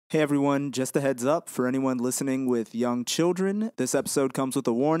Hey everyone, just a heads up for anyone listening with young children. This episode comes with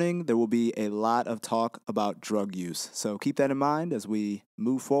a warning. There will be a lot of talk about drug use. So keep that in mind as we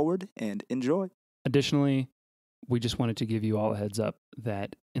move forward and enjoy. Additionally, we just wanted to give you all a heads up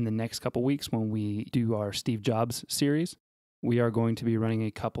that in the next couple weeks when we do our Steve Jobs series, we are going to be running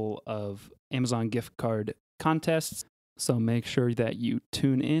a couple of Amazon gift card contests. So make sure that you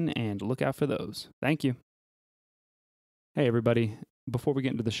tune in and look out for those. Thank you. Hey everybody. Before we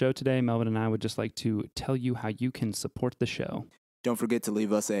get into the show today, Melvin and I would just like to tell you how you can support the show. Don't forget to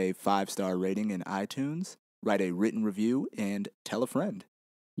leave us a 5-star rating in iTunes, write a written review, and tell a friend.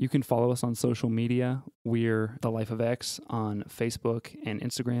 You can follow us on social media. We're The Life of X on Facebook and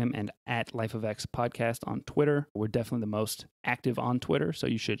Instagram, and at Life of X Podcast on Twitter. We're definitely the most active on Twitter, so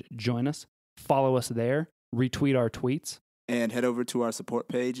you should join us. Follow us there. Retweet our tweets. And head over to our support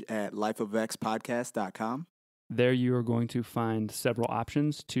page at lifeofxpodcast.com. There you are going to find several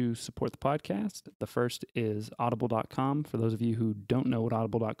options to support the podcast. The first is audible.com. For those of you who don't know what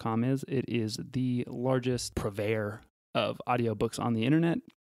audible.com is, it is the largest purveyor of audiobooks on the internet.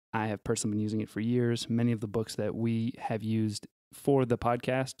 I have personally been using it for years. Many of the books that we have used for the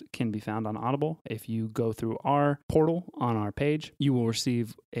podcast can be found on Audible. If you go through our portal on our page, you will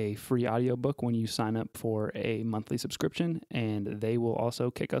receive a free audiobook when you sign up for a monthly subscription, and they will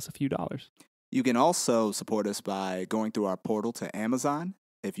also kick us a few dollars. You can also support us by going through our portal to Amazon.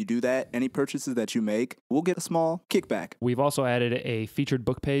 If you do that, any purchases that you make, we'll get a small kickback. We've also added a featured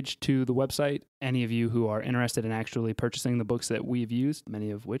book page to the website. Any of you who are interested in actually purchasing the books that we've used,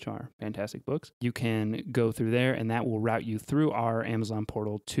 many of which are fantastic books, you can go through there, and that will route you through our Amazon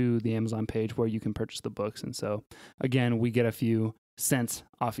portal to the Amazon page where you can purchase the books. And so, again, we get a few cents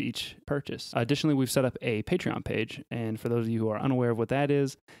off each purchase. Additionally, we've set up a Patreon page, and for those of you who are unaware of what that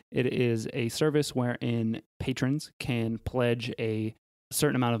is, it is a service wherein patrons can pledge a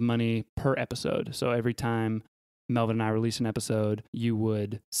certain amount of money per episode. So every time Melvin and I release an episode, you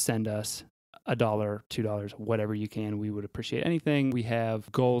would send us $1, $2, whatever you can. We would appreciate anything. We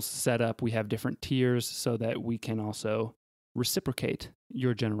have goals set up. We have different tiers so that we can also reciprocate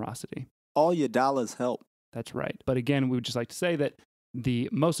your generosity. All your dollars help. That's right. But again, we would just like to say that the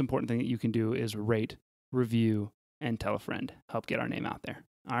most important thing that you can do is rate, review, and tell a friend. Help get our name out there.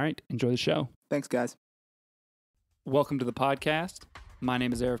 All right. Enjoy the show. Thanks, guys. Welcome to the podcast. My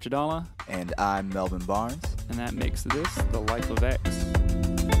name is Arif Jadala. And I'm Melvin Barnes. And that makes this The Life of X.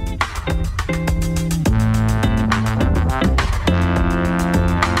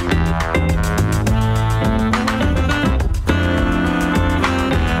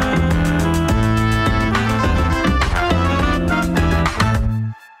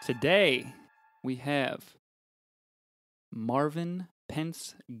 Today, we have Marvin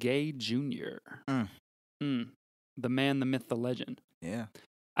Gaye Jr. The man, the myth, the legend. Yeah.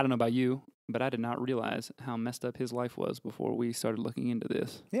 I don't know about you, but I did not realize how messed up his life was before we started looking into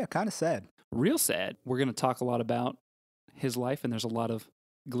this. Yeah, kind of sad. Real sad. We're going to talk a lot about his life, and there's a lot of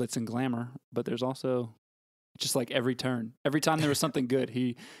glitz and glamour, but there's also just like every turn. Every time there was something good,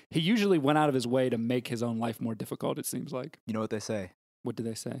 he usually went out of his way to make his own life more difficult, it seems like. You know what they say? What do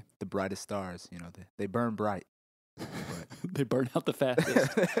they say? The brightest stars, they burn bright. They burn out the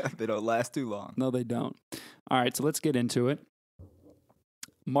fastest. They don't last too long. No, they don't. All right, so let's get into it.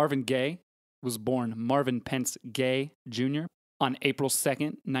 Marvin Gaye was born Marvin Pence Gaye Jr. on April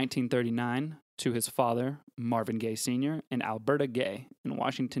 2nd, 1939, to his father, Marvin Gaye Sr., and Alberta Gaye in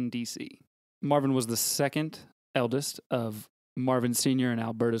Washington, D.C. Marvin was the second eldest of Marvin Sr. and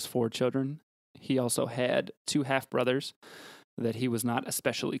Alberta's 4 children. He also had 2 half-brothers that he was not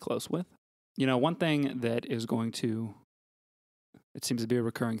especially close with. You know, one thing that is going to, it seems to be a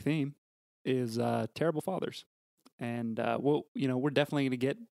recurring theme, is terrible fathers. And we're definitely going to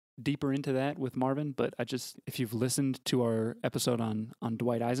get deeper into that with Marvin, but if you've listened to our episode on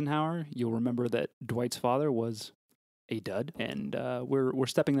Dwight Eisenhower, you'll remember that Dwight's father was a dud, and we're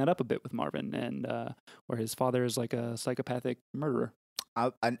stepping that up a bit with Marvin, and where his father is like a psychopathic murderer.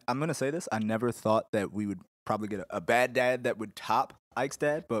 I'm going to say this. I never thought that we would probably get a bad dad that would top Ike's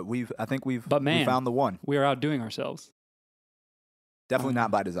dad, but I think we've found the one. We are outdoing ourselves. Definitely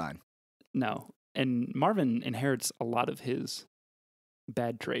not by design. No. And Marvin inherits a lot of his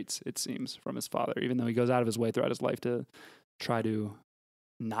bad traits, it seems, from his father. Even though he goes out of his way throughout his life to try to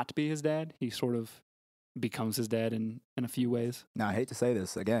not be his dad, he sort of becomes his dad in a few ways. Now, I hate to say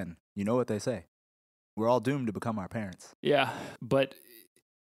this again. You know what they say. We're all doomed to become our parents. Yeah, but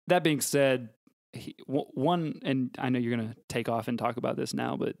that being said, and I know you're going to take off and talk about this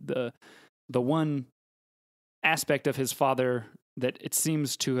now, but the one aspect of his father that it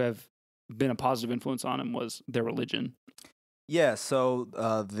seems to have been a positive influence on him was their religion. Yeah, so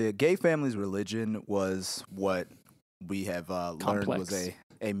the gay family's religion was what we have learned was Complex.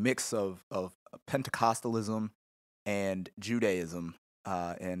 a mix of Pentecostalism and Judaism.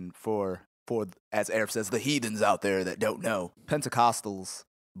 And for as Arif says, the heathens out there that don't know, Pentecostals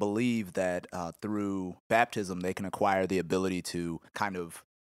believe that through baptism they can acquire the ability to kind of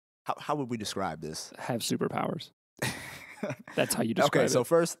how would we describe this? Have superpowers. That's how you describe Okay, it. so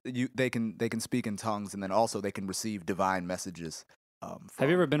first they can speak in tongues, and then also they can receive divine messages. Have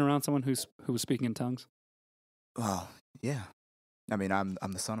you ever been around someone who was speaking in tongues? Well, yeah. I mean, I'm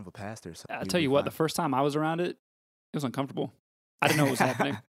the son of a pastor. So I'll tell you what, the first time I was around it was uncomfortable. I didn't know what was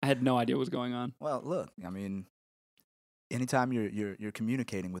happening. I had no idea what was going on. Well, look, I mean, anytime you're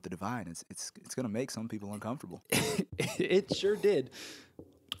communicating with the divine, it's going to make some people uncomfortable. It sure did.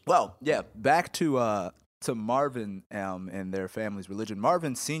 Well, yeah, back to Marvin and their family's religion.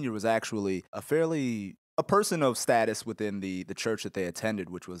 Marvin Sr. was actually a person of status within the church that they attended,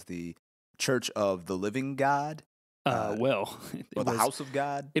 which was the Church of the Living God. Or the House of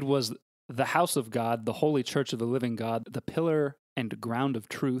God. It was the House of God, the Holy Church of the Living God, the pillar and ground of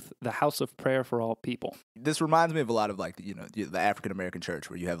truth, the house of prayer for all people. This reminds me of a lot of like the African American church,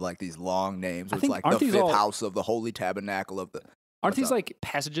 where you have like these long names. Where it's like aren't the these fifth all- house of the Holy Tabernacle of the. Aren't What's these up? like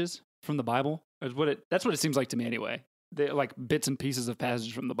passages from the Bible? That's what it seems like to me anyway. They're like bits and pieces of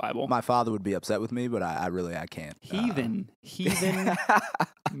passages from the Bible. My father would be upset with me, but I can't. Heathen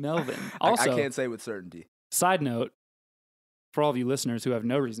Melvin. I Also, can't say with certainty. side note, for all of you listeners who have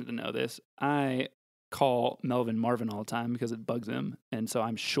no reason to know this, I call Melvin Marvin all the time because it bugs him. And so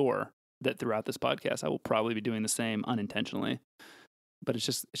I'm sure that throughout this podcast, I will probably be doing the same unintentionally. But it's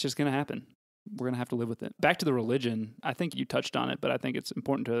just going to happen. We're going to have to live with it. Back to the religion, I think you touched on it, but I think it's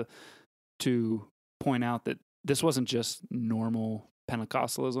important to point out that this wasn't just normal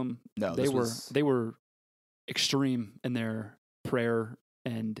Pentecostalism. No, they were extreme in their prayer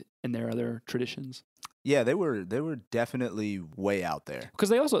and in their other traditions. Yeah, they were definitely way out there.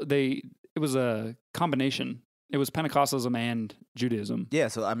 Because it was a combination. It was Pentecostalism and Judaism. Yeah,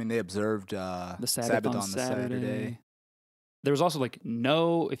 so I mean, they observed The Sabbath on the Saturday. There was also like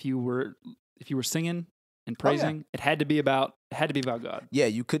if you were singing and praising, it had to be about God. Yeah,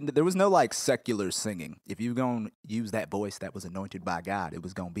 you couldn't. There was no like secular singing. If you gonna use that voice that was anointed by God, it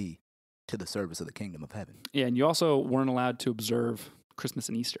was gonna be to the service of the kingdom of heaven. Yeah, and you also weren't allowed to observe Christmas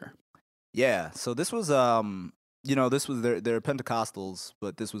and Easter. Yeah, so this was this was they're Pentecostals,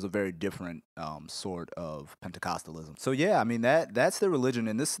 but this was a very different sort of Pentecostalism. So yeah, I mean that's their religion,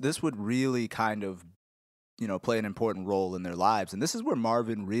 and this would really kind of play an important role in their lives, and this is where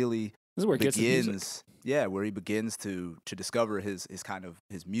Marvin really This is where it gets his music. begins. Yeah, where he begins to discover his kind of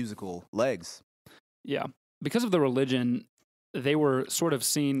his musical legs. Yeah. Because of the religion, they were sort of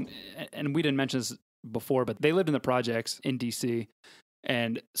seen, and we didn't mention this before, but they lived in the projects in DC.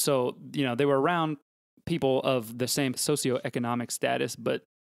 And so, they were around people of the same socioeconomic status, but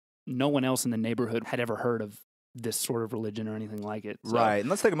no one else in the neighborhood had ever heard of this sort of religion or anything like it. So, Right. And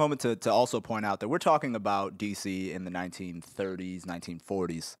let's take a moment to also point out that we're talking about DC in the 1930s,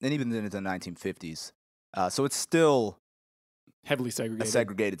 1940s, and even into the 1950s. So it's still heavily a segregated.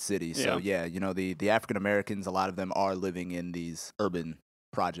 segregated city. So yeah, the African Americans, a lot of them are living in these urban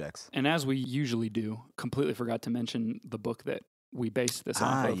projects. And as we usually do, completely forgot to mention the book that we based this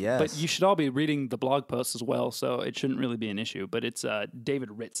off of. Yes. But you should all be reading the blog posts as well, so it shouldn't really be an issue. But it's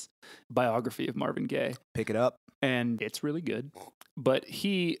David Ritt's biography of Marvin Gaye. Pick it up. And it's really good. But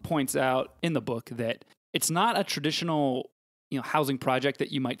he points out in the book that it's not a traditional, housing project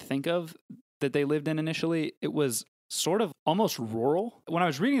that you might think of that they lived in initially. It was sort of almost rural. When I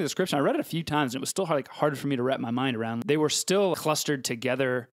was reading the description, I read it a few times, and it was still hard for me to wrap my mind around. They were still clustered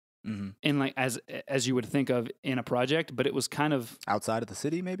together in like as you would think of in a project, but it was kind of Outside of the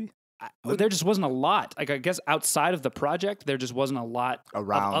city, maybe? there just wasn't a lot. Like I guess outside of the project, there just wasn't a lot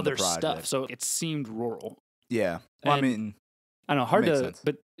Around of other the project. stuff. So it seemed rural. Yeah. Well, I And- mean, I don't know, hard Makes to, sense.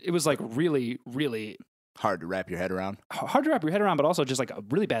 but it was like really, really hard to wrap your head around. hard to wrap your head around, but also just like a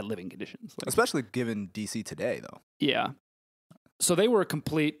really bad living conditions. Like, Especially given DC today, though. yeah. So they were a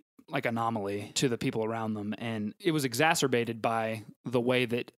complete like anomaly to the people around them, and it was exacerbated by the way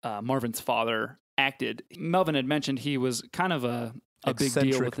that Marvin's father acted. Melvin had mentioned he was kind of a big deal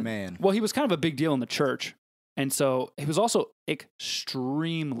Eccentric with man. Well, he was kind of a big deal in the church, and so he was also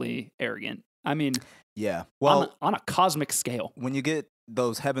extremely arrogant. I mean, Yeah. Well, on a cosmic scale. when you get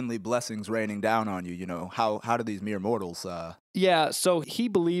those heavenly blessings raining down on you, how do these mere mortals? Yeah, so he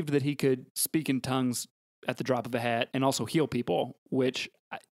believed that he could speak in tongues at the drop of a hat and also heal people, which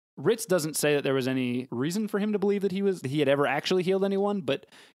Ritz doesn't say that there was any reason for him to believe that he had ever actually healed anyone, but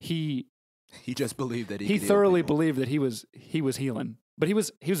he He just believed that he could thoroughly heal people. believed that he was healing. But he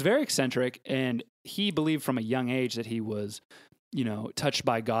was very eccentric, and he believed from a young age that he was, touched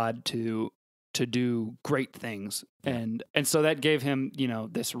by God to do great things. Yeah. And so that gave him,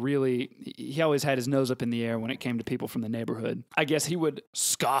 this really, he always had his nose up in the air when it came to people from the neighborhood. I guess he would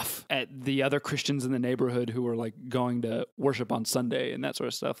scoff at the other Christians in the neighborhood who were like going to worship on Sunday and that sort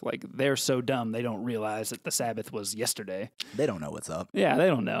of stuff. Like, they're so dumb, they don't realize that the Sabbath was yesterday. They don't know what's up. Yeah, they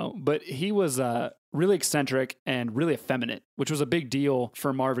don't know. But he was really eccentric and really effeminate, which was a big deal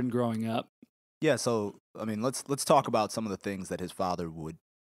for Marvin growing up. Yeah, so I mean, let's talk about some of the things that his father would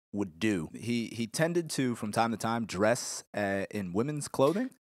do. He tended to, from time to time, dress in women's clothing.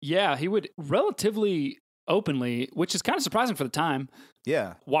 Yeah, he would relatively openly, which is kind of surprising for the time.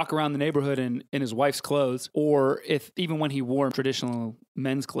 Yeah. Walk around the neighborhood in his wife's clothes, or even when he wore traditional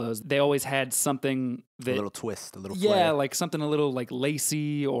men's clothes, they always had something that... A little twist, a little flair. flair. Like something a little like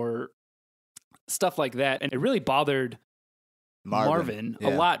lacy or stuff like that. And it really bothered Marvin a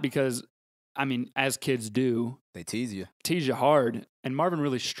lot because, I mean, as kids do... They tease you hard. And Marvin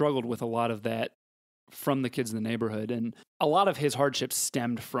really struggled with a lot of that from the kids in the neighborhood. And a lot of his hardships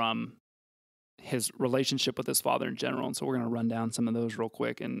stemmed from his relationship with his father in general. And so we're going to run down some of those real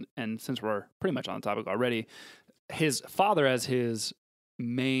quick. And since we're pretty much on the topic already, his father as his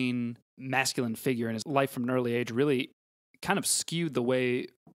main masculine figure in his life from an early age really kind of skewed the way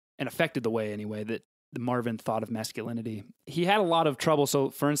and affected the way anyway that Marvin thought of masculinity. He had a lot of trouble. So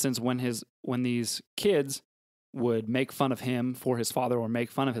for instance, when these kids would make fun of him for his father or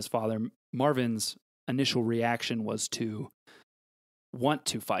make fun of his father, Marvin's initial reaction was to want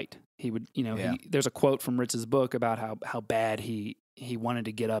to fight. He would, there's a quote from Ritz's book about how bad he wanted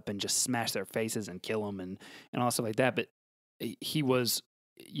to get up and just smash their faces and kill them and all stuff like that. But he was,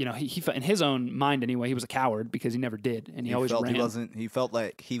 he in his own mind anyway, he was a coward because he never did, and he always ran. He felt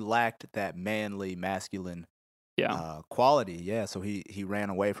like he lacked that manly, masculine quality. Yeah, so he ran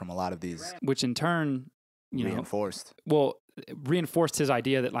away from a lot of these, which in turn, reinforced his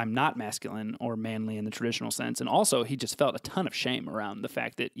idea that I'm not masculine or manly in the traditional sense. And also he just felt a ton of shame around the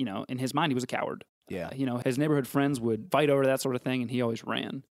fact that, in his mind, he was a coward. Yeah. His neighborhood friends would fight over that sort of thing, and he always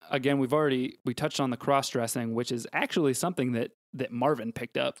ran. Again, we touched on the cross-dressing, which is actually something that Marvin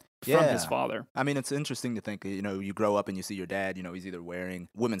picked up from his father. I mean, it's interesting to think, you grow up and you see your dad, he's either wearing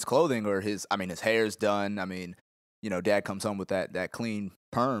women's clothing or his hair's done. I mean, dad comes home with that clean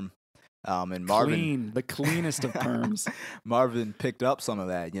perm. And Marvin, the cleanest of perms. Marvin picked up some of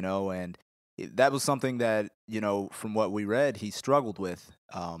that, and that was something that, from what we read, he struggled with,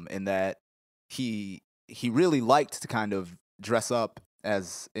 in that he really liked to kind of dress up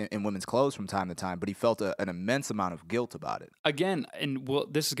as in women's clothes from time to time, but he felt an immense amount of guilt about it. Again, and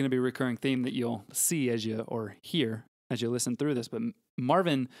this is going to be a recurring theme that you'll see or hear as you listen through this, but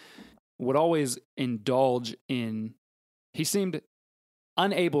Marvin would always indulge in, he seemed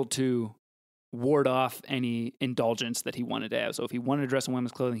unable to ward off any indulgence that he wanted to have. So if he wanted to dress in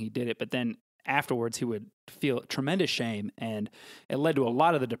women's clothing, he did it. But then afterwards, he would feel tremendous shame, and it led to a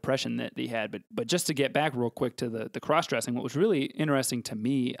lot of the depression that he had. But just to get back real quick to the cross-dressing, what was really interesting to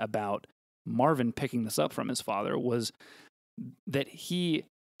me about Marvin picking this up from his father was that he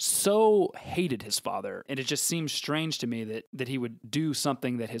so hated his father, and it just seems strange to me that he would do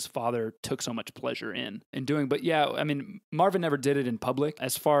something that his father took so much pleasure in doing. But yeah, I mean, Marvin never did it in public.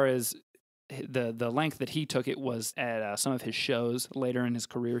 As far as the length that he took it was at some of his shows later in his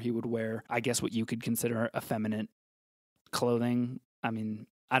career, he would wear, I guess, what you could consider effeminate clothing. I mean,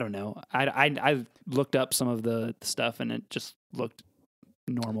 I don't know. I looked up some of the stuff, and it just looked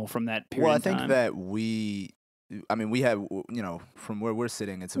normal from that period. Well, I think that we have, from where we're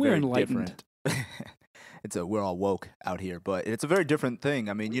sitting, it's very different. We're all woke out here, but it's a very different thing.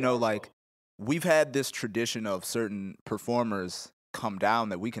 I mean, like, we've had this tradition of certain performers come down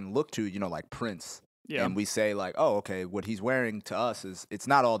that we can look to, like Prince. Yeah. And we say like, oh, okay, what he's wearing to us it's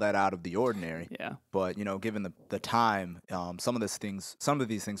not all that out of the ordinary. Yeah. But, given the time, some of these things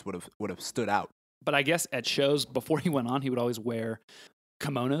would have stood out. But I guess at shows before he went on, he would always wear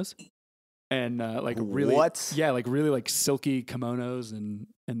kimonos. And like really, like really like silky kimonos and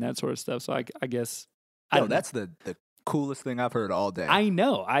that sort of stuff. So I guess that's the coolest thing I've heard all day. I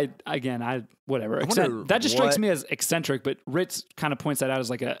know. Whatever. That just strikes me as eccentric, but Ritz kind of points that out as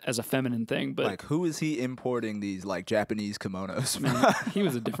like as a feminine thing. But like, who is he importing these like Japanese kimonos from? Man, he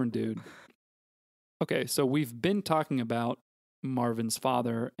was a different dude. Okay, so we've been talking about Marvin's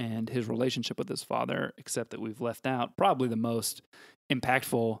father and his relationship with his father, except that we've left out probably the most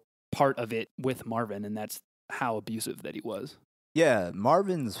impactful part of it with Marvin, and that's how abusive that he was. Yeah,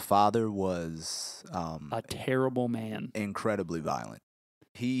 Marvin's father was a terrible man. Incredibly violent.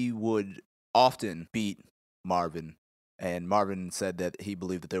 He would often beat Marvin, and Marvin said that he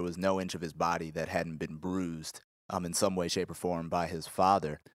believed that there was no inch of his body that hadn't been bruised in some way, shape, or form by his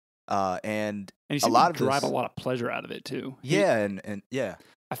father. And he a seemed lot to of derive this, a lot of pleasure out of it too. yeah, and yeah,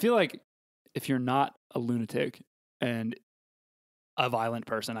 I feel like if you're not a lunatic and a violent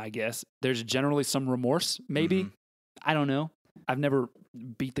person, I guess, there's generally some remorse, maybe. Mhm. I don't know. I've never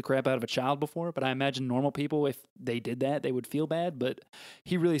beat the crap out of a child before, but I imagine normal people, if they did that, they would feel bad. But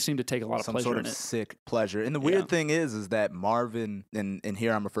he really seemed to take a lot of some pleasure sort in of it. sick pleasure. And the Yeah. weird thing is that Marvin, and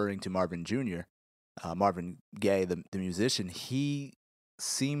here I'm referring to Marvin Jr., Marvin Gaye, the musician, he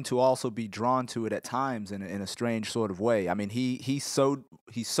seemed to also be drawn to it at times in a strange sort of way. I mean, he so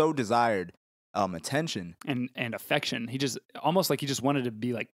desired attention. And affection. He just almost like he just wanted to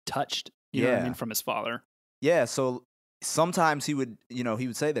be like touched, you know what I Yeah. mean, from his father. Yeah, so sometimes he would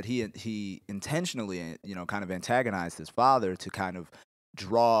say that he intentionally, kind of antagonized his father to kind of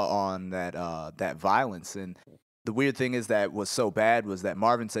draw on that violence. And the weird thing is that what's so bad was that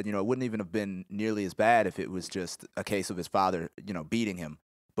Marvin said, it wouldn't even have been nearly as bad if it was just a case of his father, beating him.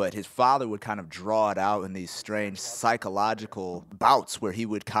 But his father would kind of draw it out in these strange psychological bouts where he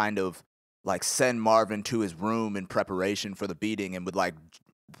would kind of like send Marvin to his room in preparation for the beating and would like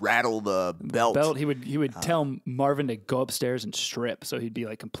rattle the belt. He would tell Marvin to go upstairs and strip, so he'd be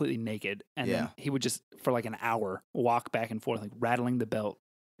like completely naked, and then he would just for like an hour walk back and forth like rattling the belt.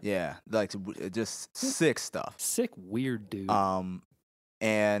 Yeah, like just sick stuff. Sick, weird dude.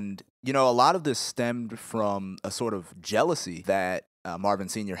 And a lot of this stemmed from a sort of jealousy that Marvin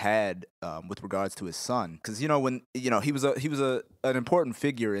Sr. had with regards to his son, because when he was an important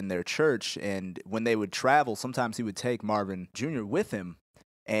figure in their church, and when they would travel, sometimes he would take Marvin Jr. with him.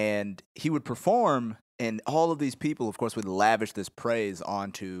 And he would perform, and all of these people, of course, would lavish this praise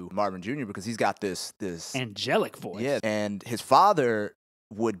onto Marvin Jr. because he's got this angelic voice. Yeah, and his father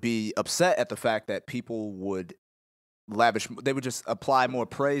would be upset at the fact that people would they would just apply more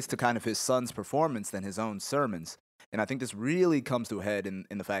praise to kind of his son's performance than his own sermons. And I think this really comes to a head in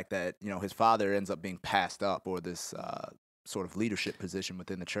the fact that, his father ends up being passed up, or this sort of leadership position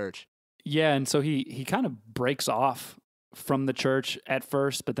within the church. Yeah, and so he kind of breaks off from the church at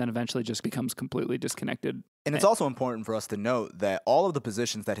first, but then eventually just becomes completely disconnected. And it's also important for us to note that all of the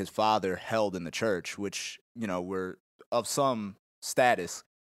positions that his father held in the church, which, were of some status,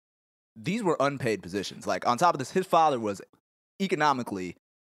 these were unpaid positions. Like, on top of this, his father was economically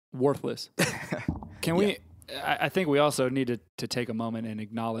worthless. Can we, I think we also need to take a moment and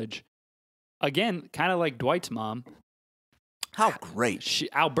acknowledge, again, kind of like Dwight's mom. How great.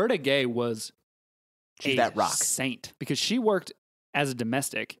 Alberta Gaye was She's that rock saint, because she worked as a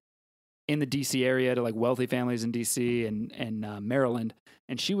domestic in the DC area to like wealthy families in DC and Maryland,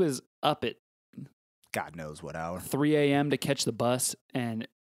 and she was up at God knows what hour, 3 a.m. to catch the bus, and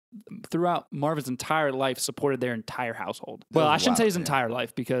throughout Marvin's entire life supported their entire household. Well, I shouldn't say his entire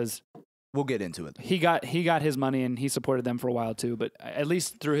life, because we'll get into it. He got his money and he supported them for a while too, but at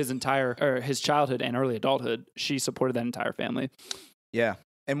least through his childhood and early adulthood, she supported that entire family. Yeah.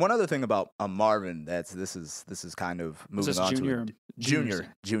 And one other thing about Marvin, this is kind of moving on to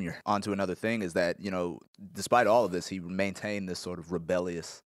junior onto another thing, is that despite all of this, he maintained this sort of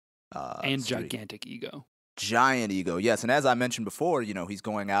rebellious and gigantic ego. Giant ego, yes. And as I mentioned before, he's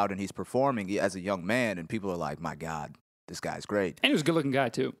going out and he's performing as a young man, and people are like, "My God, this guy's great." And he was a good-looking guy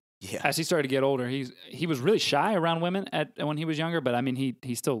too. Yeah. As he started to get older, he was really shy around women when he was younger, but I mean,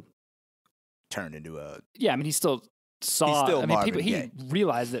 he still turned into a he still saw. He's still Marvin he Gaye.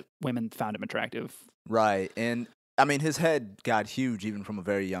 realized that women found him attractive. Right. And I mean, his head got huge even from a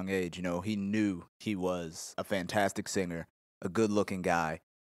very young age. He knew he was a fantastic singer, a good-looking guy.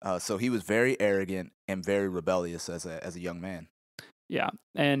 So he was very arrogant and very rebellious as a young man. Yeah,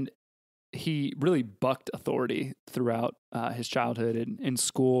 and he really bucked authority throughout his childhood. In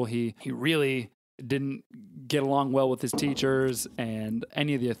school, he really didn't get along well with his teachers and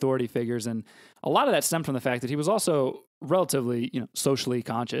any of the authority figures, and a lot of that stemmed from the fact that he was also relatively, socially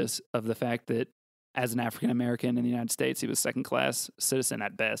conscious of the fact that as an African American in the United States, he was second-class citizen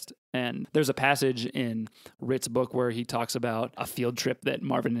at best. And there's a passage in Ritt's book where he talks about a field trip that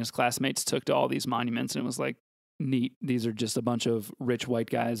Marvin and his classmates took to all these monuments, and it was like, neat. These are just a bunch of rich white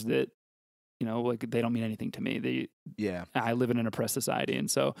guys that, like, they don't mean anything to me. I live in an oppressed society, and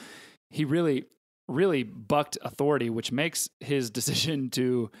so he really, really bucked authority, which makes his decision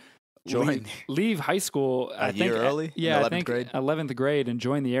to leave high school a year early. Yeah, 11th grade. 11th grade, and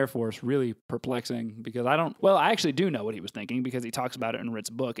join the Air Force really perplexing, because I actually do know what he was thinking, because he talks about it in Ritt's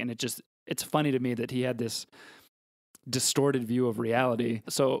book, and it's funny to me that he had this distorted view of reality.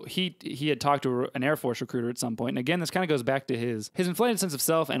 So he had talked to an Air Force recruiter at some point. And again, this kind of goes back to his inflated sense of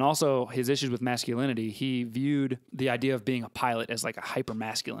self and also his issues with masculinity. He viewed the idea of being a pilot as like a hyper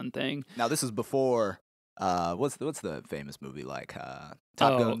masculine thing. Now, this is before, what's the famous movie like?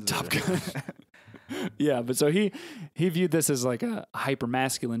 Top Gun? Top Gun. Yeah, but so he viewed this as like a hyper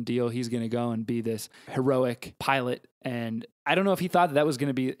masculine deal. He's going to go and be this heroic pilot. And I don't know if he thought that was going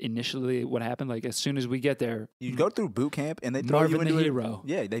to be initially what happened. Like as soon as we get there, you go through boot camp and they throw Marvin you into the hero.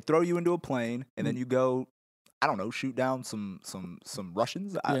 Yeah, they throw you into a plane and then you go, I don't know, shoot down some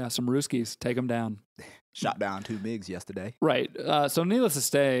Russians. Yeah, some Ruskies, take them down. Shot down 2 MiGs yesterday. Right. So needless to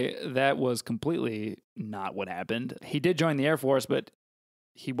say, that was completely not what happened. He did join the Air Force, but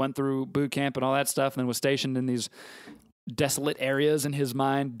he went through boot camp and all that stuff and then was stationed in these desolate areas in his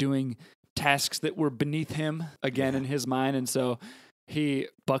mind doing tasks that were beneath him again in his mind. And so he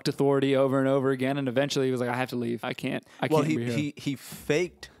bucked authority over and over again. And eventually he was like, I have to leave. I can't be here. He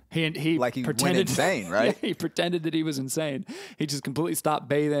faked. He like he pretended went insane, right? Yeah, he pretended that he was insane. He just completely stopped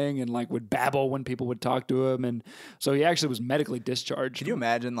bathing and like would babble when people would talk to him. And so he actually was medically discharged. Can you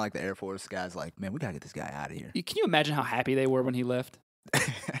imagine like the Air Force guys like, man, we got to get this guy out of here. Can you imagine how happy they were when he left?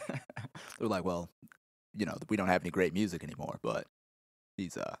 They're like, well, you know, we don't have any great music anymore, but he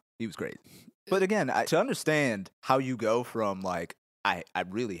was great. But again, to understand how you go from like, I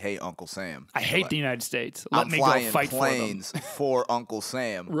really hate Uncle Sam. I hate like, the United States. I'm Let me go flying fight planes for Uncle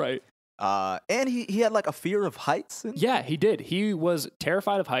Sam. Right. And he had like a fear of heights. Yeah, he did. He was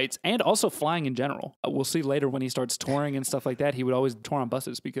terrified of heights and also flying in general. We'll see later when he starts touring and stuff like that. He would always tour on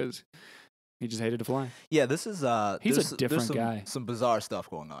buses because he just hated to fly. Yeah, this is he's a different guy. Some bizarre stuff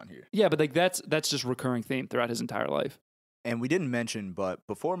going on here. Yeah, but like that's just recurring theme throughout his entire life. And we didn't mention, but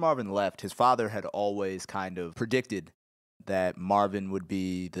before Marvin left, his father had always kind of predicted that Marvin would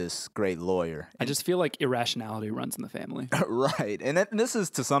be this great lawyer. I just feel like irrationality runs in the family. Right. And this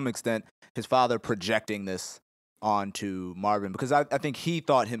is to some extent his father projecting this onto Marvin because I think he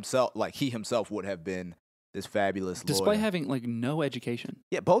thought he himself would have been this fabulous lawyer. Despite having like no education.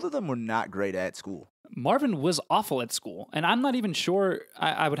 Yeah, both of them were not great at school. Marvin was awful at school. And I'm not even sure,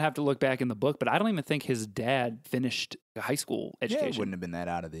 I would have to look back in the book, but I don't even think his dad finished high school education. Yeah, it wouldn't have been that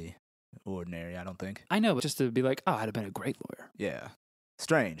out of the ordinary, I don't think. I know, but just to be like, oh, I'd have been a great lawyer. Yeah.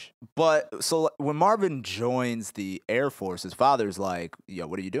 Strange. But so when Marvin joins the Air Force, his father's like, yo,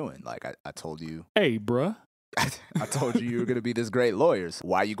 what are you doing? Like, I told you. Hey, bruh. I told you were going to be this great lawyer. So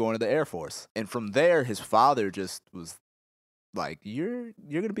why are you going to the Air Force? And from there, his father just was like, you're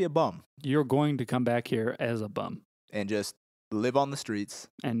going to be a bum. You're going to come back here as a bum. And just live on the streets.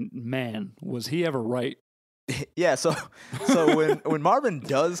 And man, was he ever right. Yeah, so when Marvin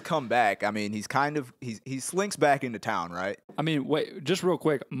does come back, I mean, he slinks back into town, right? I mean, wait, just real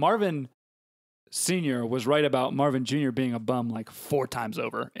quick. Marvin Sr. was right about Marvin Jr. being a bum like 4 times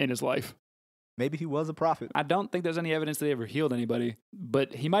over in his life. Maybe he was a prophet. I don't think there's any evidence that he ever healed anybody,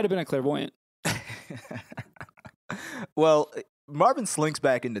 but he might have been a clairvoyant. Well, Marvin slinks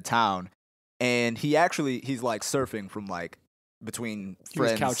back into town, and he's like surfing from like between friends. He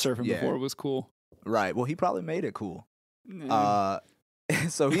was couch surfing before it was cool. Right. Well, he probably made it cool.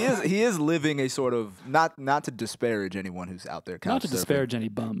 So he is living a sort of not to disparage anyone who's out there couch surfing. Not to disparage any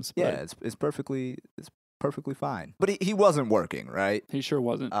bums. Yeah, it's perfectly fine. But he wasn't working, right? He sure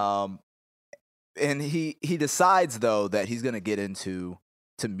wasn't. And he decides though that he's going to get into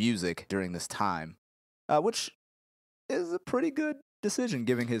music during this time, which is a pretty good decision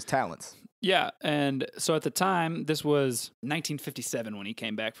given his talents. Yeah, and so at the time, this was 1957 when he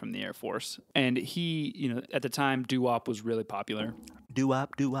came back from the Air Force, and he, at the time, doo-wop was really popular.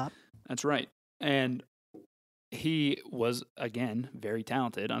 Doo-wop, doo-wop. That's right, and he was, again, very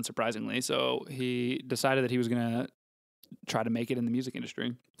talented, unsurprisingly, so he decided that he was going to try to make it in the music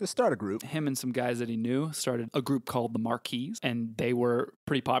industry. Just start a group. Him and some guys that he knew started a group called the Marquis, and they were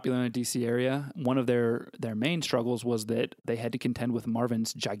pretty popular in the D.C. area. One of their main struggles was that they had to contend with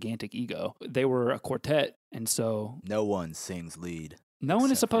Marvin's gigantic ego. They were a quartet, and so no one sings lead. No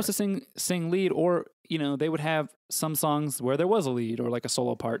one is supposed to sing lead, or they would have some songs where there was a lead or like a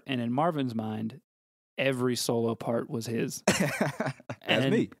solo part, and in Marvin's mind, every solo part was his.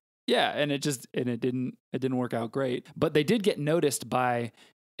 That's me. Yeah, and it didn't work out great. But they did get noticed by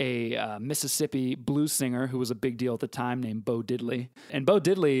a Mississippi blues singer who was a big deal at the time named Bo Diddley. And Bo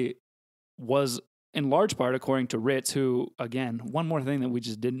Diddley was, in large part, according to Ritz, who, again, one more thing that we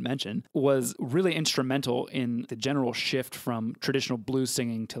just didn't mention, was really instrumental in the general shift from traditional blues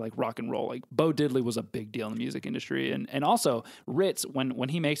singing to like rock and roll. Like Bo Diddley was a big deal in the music industry. And also Ritz, when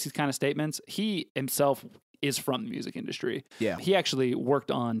he makes these kind of statements, he himself is from the music industry. Yeah. He actually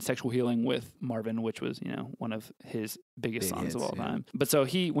worked on Sexual Healing with Marvin, which was, one of his biggest Big songs of hits, all yeah. time. But so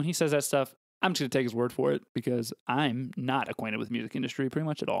when he says that stuff, I'm just going to take his word for it because I'm not acquainted with music industry pretty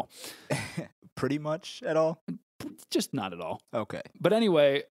much at all. Pretty much at all? Just not at all. Okay. But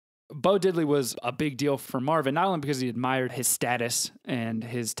anyway, Bo Diddley was a big deal for Marvin, not only because he admired his status and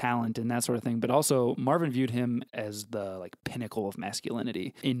his talent and that sort of thing, but also Marvin viewed him as the pinnacle of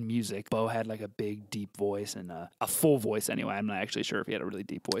masculinity in music. Bo had a big, deep voice and a full voice anyway. I'm not actually sure if he had a really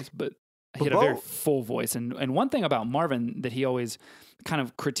deep voice, but he had a very full voice. And one thing about Marvin that he always kind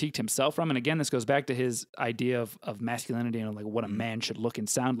of critiqued himself from, and again, this goes back to his idea of masculinity and what a man should look and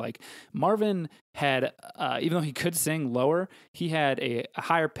sound like. Marvin had, even though he could sing lower, he had a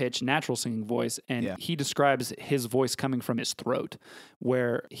higher pitch, natural singing voice, and he describes his voice coming from his throat,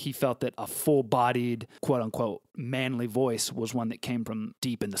 where he felt that a full-bodied, quote-unquote, manly voice was one that came from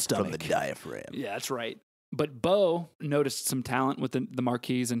deep in the stomach. From the diaphragm. Yeah, that's right. But Bo noticed some talent with the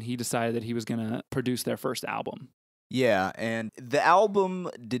Marquis, and he decided that he was going to produce their first album. Yeah, and the album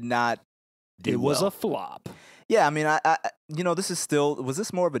did not do well. It was a flop. Yeah, I mean, I this is still, was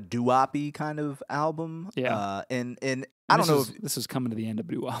this more of a doo-wop-y kind of album? Yeah. And I don't know if this is coming to the end of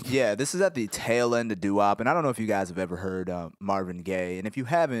doo-wop. Yeah, this is at the tail end of doo-wop, and I don't know if you guys have ever heard Marvin Gaye, and if you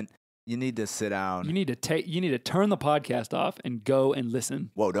haven't, you need to sit down. You need to turn the podcast off and go and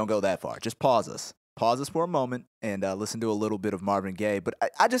listen. Whoa, don't go that far. Just pause us. Pause us for a moment and listen to a little bit of Marvin Gaye. But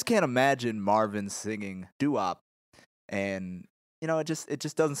I just can't imagine Marvin singing doo-wop, and it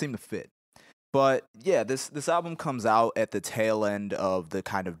just doesn't seem to fit. But yeah, this album comes out at the tail end of the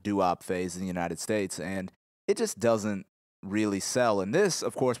kind of doo-wop phase in the United States, and it just doesn't really sell. And this,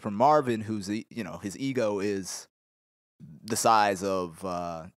 of course, from Marvin, who's his ego is the size of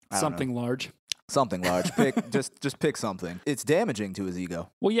something large. Something large. Just pick something. It's damaging to his ego.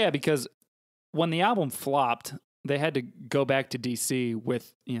 Well, yeah, because when the album flopped, they had to go back to DC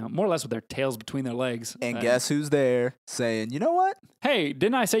with, more or less with their tails between their legs. And guess who's there saying, you know what? Hey,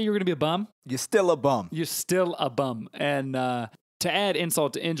 didn't I say you were going to be a bum? You're still a bum. You're still a bum. And to add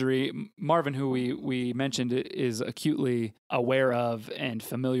insult to injury, Marvin, who we mentioned, is acutely aware of and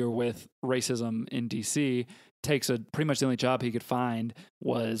familiar with racism in DC, takes pretty much the only job he could find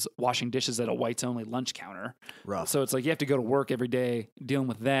was washing dishes at a whites-only lunch counter. Rough. So it's you have to go to work every day dealing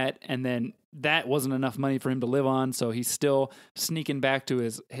with that, and then that wasn't enough money for him to live on, so he's still sneaking back to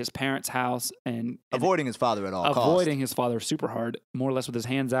his parents' house and avoiding his father at all costs. Avoiding his father super hard, more or less with his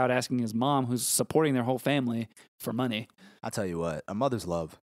hands out, asking his mom, who's supporting their whole family, for money. I tell you what, a mother's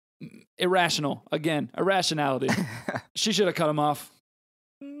love. Irrational. Again, irrationality. She should have cut him off.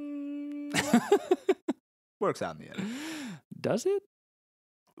 Works out in the end. Does it?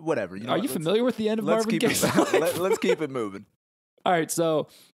 Whatever. Are you familiar with the end of Marvin Gaye's life? Let's keep it moving. All right. So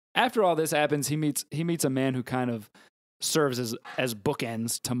after all this happens, he meets a man who kind of serves as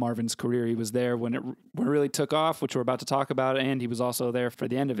bookends to Marvin's career. He was there when it really took off, which we're about to talk about, and he was also there for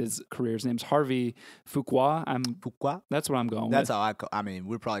the end of his career. His name's Harvey Fuqua. Fuqua? That's what I'm going with. That's how I mean,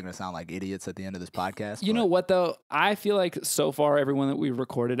 we're probably going to sound like idiots at the end of this podcast. You know what, though? I feel like so far, everyone that we've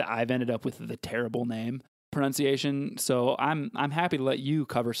recorded, I've ended up with the terrible name pronunciation, so I'm happy to let you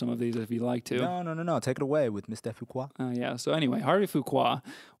cover some of these if you'd like to. No. Take it away with Mr. Fuqua. Yeah. So anyway, Harvey Fuqua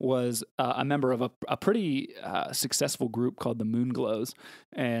was a member of a pretty successful group called the Moonglows,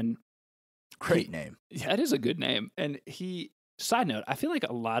 and great name. Yeah, it is a good name. And side note, I feel like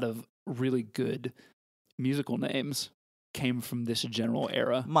a lot of really good musical names came from this general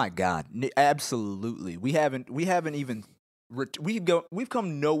era. My God, absolutely. We haven't even. We've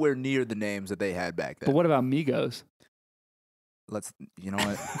come nowhere near the names that they had back then. But what about Migos? You know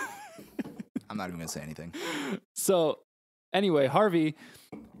what? I'm not even going to say anything. So anyway, Harvey,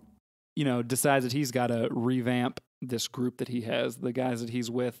 decides that he's got to revamp this group that he has, the guys that he's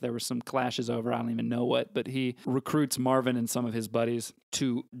with. There were some clashes over, I don't even know what, but he recruits Marvin and some of his buddies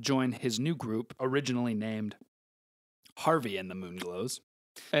to join his new group, originally named Harvey and the Moonglows.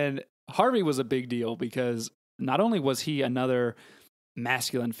 And Harvey was a big deal because not only was he another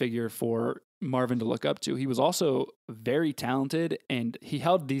masculine figure for Marvin to look up to, he was also very talented, and he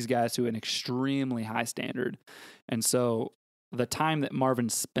held these guys to an extremely high standard. And so the time that Marvin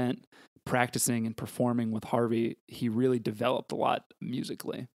spent practicing and performing with Harvey, he really developed a lot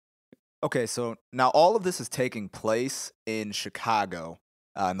musically. Okay, so now all of this is taking place in Chicago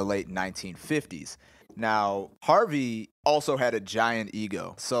in the late 1950s. Now, Harvey also had a giant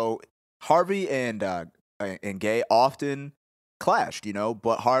ego. So Harvey and Gaye often clashed,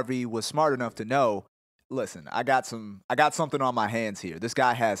 but Harvey was smart enough to know, listen, I got something on my hands here. This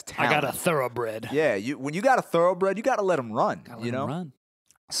guy has talent. I got a thoroughbred. Yeah, when you got a thoroughbred, you got to let him run, Run.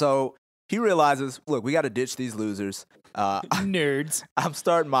 So he realizes, look, we got to ditch these losers. Nerds. I'm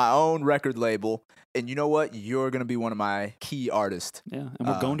starting my own record label. And you know what? You're going to be one of my key artists. Yeah, and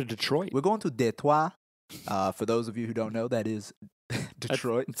we're going to Detroit. We're going to Detroit. For those of you who don't know, that is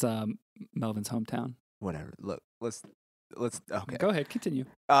Detroit. It's Melvin's hometown. Whatever. Look, let's okay. Go ahead, continue.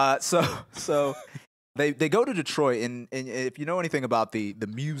 So they go to Detroit, and if you know anything about the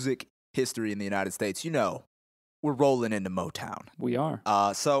music history in the United States, you know we're rolling into Motown. We are.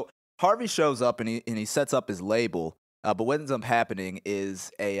 So Harvey shows up and he sets up his label. But what ends up happening is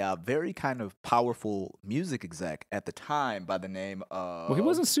a very kind of powerful music exec at the time by the name of... Well, he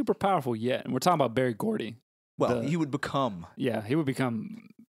wasn't super powerful yet, and we're talking about Berry Gordy. Well, he would become... Yeah, he would become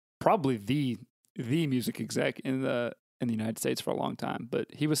probably the music exec in the United States for a long time, but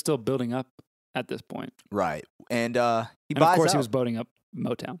he was still building up at this point. Right. And of course, he was building up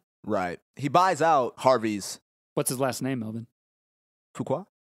Motown. Right. He buys out Harvey's... What's his last name, Melvin? Fuqua?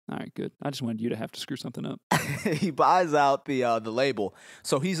 All right, good. I just wanted you to have to screw something up. He buys out the label.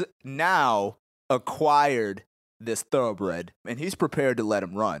 So he's now acquired this thoroughbred, and he's prepared to let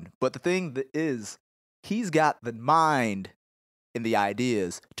him run. But the thing that is, he's got the mind and the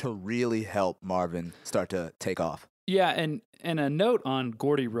ideas to really help Marvin start to take off. Yeah, and a note on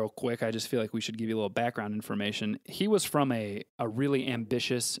Gordy real quick. I just feel like we should give you a little background information. He was from a really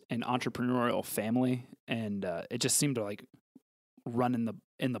ambitious and entrepreneurial family, and it just seemed to like run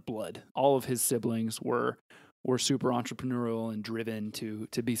in the blood. All of his siblings were super entrepreneurial and driven to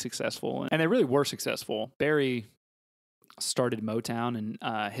be successful, and they really were successful. Barry started Motown,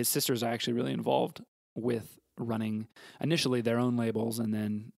 and his sisters are actually really involved with running initially their own labels, and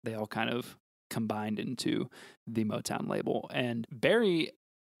then they all kind of combined into the Motown label. And Barry,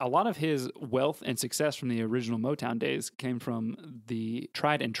 a lot of his wealth and success from the original Motown days came from the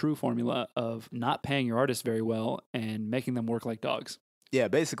tried and true formula of not paying your artists very well and making them work like dogs. Yeah,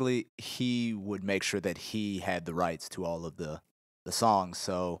 basically, he would make sure that he had the rights to all of the songs.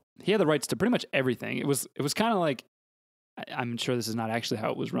 So he had the rights to pretty much everything. It was kind of like, I'm sure this is not actually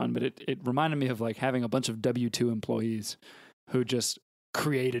how it was run, but it reminded me of like having a bunch of W-2 employees who just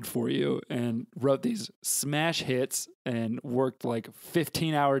created for you and wrote these smash hits and worked like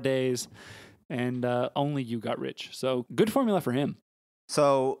 15-hour days, and only you got rich. So good formula for him.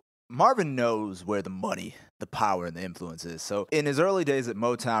 So Marvin knows where the money, the power, and the influence is. So in his early days at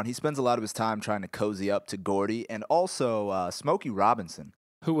Motown, he spends a lot of his time trying to cozy up to Gordy and also Smokey Robinson,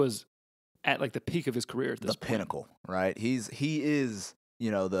 who was at like the peak of his career at this point. Pinnacle, right? He is,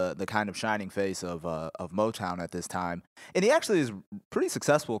 you know, the kind of shining face of Motown at this time. And he actually is pretty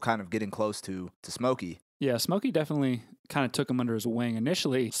successful kind of getting close to Smokey. Yeah, Smokey definitely kind of took him under his wing.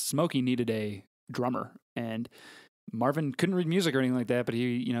 Initially, Smokey needed a drummer, and Marvin couldn't read music or anything like that, but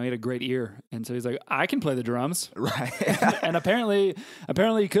he had a great ear. And so he's like, I can play the drums. Right. And apparently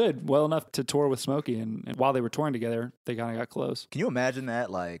he could well enough to tour with Smokey. And while they were touring together, they kind of got close. Can you imagine that?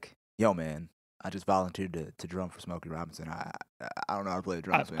 Like, yo, man, I just volunteered to drum for Smokey Robinson. I don't know how to play the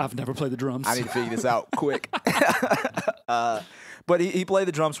drums, man. I've never played the drums. I need to figure this out quick. But he played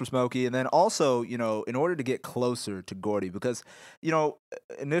the drums for Smokey, and then also, you know, in order to get closer to Gordy, because, you know,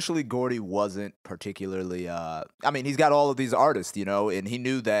 initially Gordy wasn't particularly, I mean, he's got all of these artists, you know, and he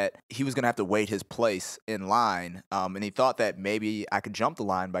knew that he was going to have to wait his place in line, and he thought that maybe I could jump the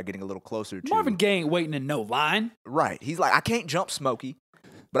line by getting a little closer to... Marvin Gaye ain't waiting in no line. Right. He's like, I can't jump Smokey,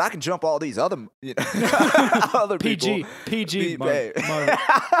 but I can jump all these other, you know, other people. PG,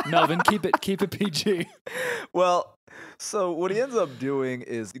 Melvin, keep it PG. Well, so what he ends up doing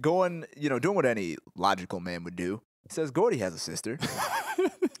is doing what any logical man would do. He says, Gordy has a sister.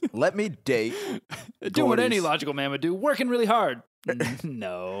 Let me date Do what any logical man would do, working really hard.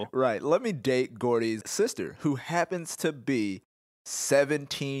 No. Right. Let me date Gordy's sister, who happens to be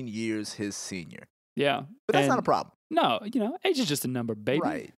 17 years his senior. Yeah. But that's not a problem. No, you know, age is just a number, baby.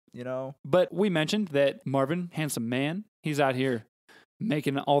 Right. You know. But we mentioned that Marvin, handsome man, he's out here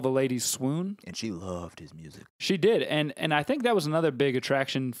making all the ladies swoon. And she loved his music. She did. And I think that was another big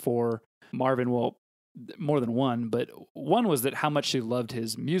attraction for Marvin. Well, more than one, but one was that how much she loved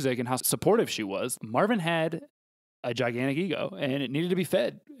his music and how supportive she was. Marvin had a gigantic ego and it needed to be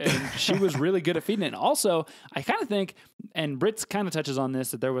fed. And she was really good at feeding it. And also, I kind of think, and Britz kind of touches on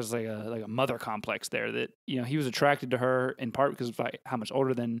this, that there was like a mother complex there, that, you know, he was attracted to her in part because of how much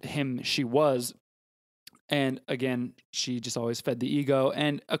older than him she was. And again, she just always fed the ego.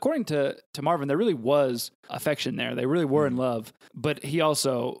 And according to Marvin, there really was affection there. They really were in love. But he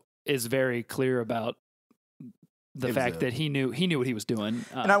also is very clear about the fact that he knew what he was doing.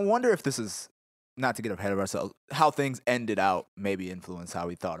 And I wonder if this is, not to get ahead of ourselves, how things ended out maybe influenced how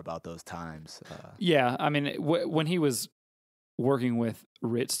he thought about those times. Yeah, I mean, when he was working with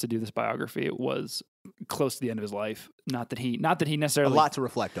Ritz to do this biography, it was close to the end of his life. Not that he necessarily A lot to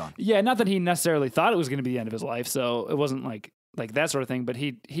reflect on. Yeah, not that he necessarily thought it was going to be the end of his life. So it wasn't like that sort of thing. But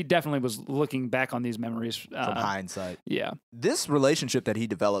he definitely was looking back on these memories From hindsight. Yeah, This relationship that he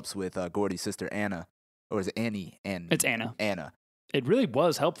develops with Gordy's sister Anna, or is it Annie? It's Anna. Anna. It really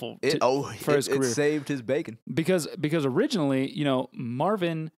was helpful for his career. It saved his bacon. Because originally,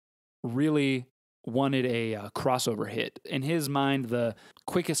 Marvin really wanted a crossover hit. In his mind, the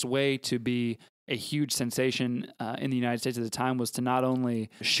quickest way to be a huge sensation in the United States at the time was to not only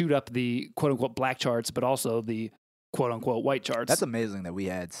shoot up the quote-unquote black charts, but also the quote-unquote white charts. That's amazing that we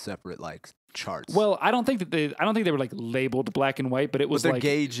had separate charts. Well, I don't think they were like labeled black and white, but it was they're like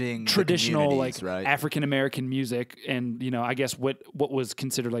gauging traditional like right? African American music, and I guess what was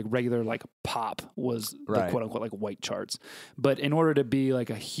considered like regular like pop was the quote unquote like white charts. But in order to be like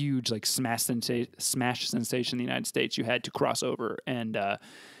a huge like smash sensation in the United States, you had to cross over, and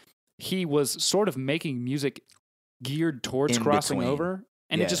he was sort of making music geared towards crossing over.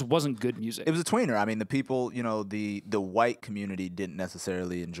 And it just wasn't good music. It was a tweener. I mean, the people, the white community didn't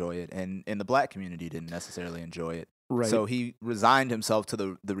necessarily enjoy it, and the black community didn't necessarily enjoy it. Right. So he resigned himself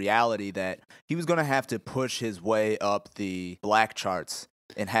to the reality that he was going to have to push his way up the black charts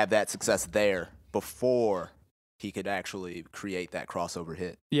and have that success there before he could actually create that crossover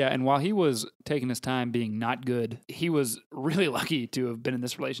hit. Yeah, and while he was taking his time being not good, he was really lucky to have been in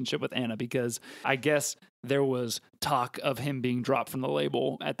this relationship with Anna, because I guess there was talk of him being dropped from the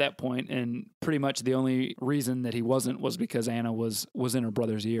label at that point, and pretty much the only reason that he wasn't was because Anna was in her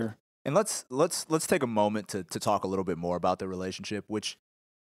brother's ear. And let's take a moment to talk a little bit more about the relationship, which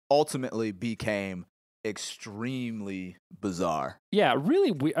ultimately became extremely bizarre. Yeah,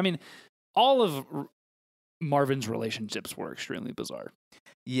 really weird. I mean, all of Marvin's relationships were extremely bizarre.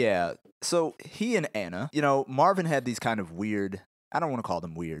 Yeah. So he and Anna, Marvin had these kind of weird, I don't want to call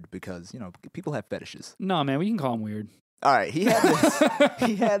them weird because, people have fetishes. No, man, we can call them weird. All right. He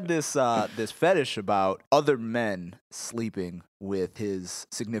had this this fetish about other men sleeping with his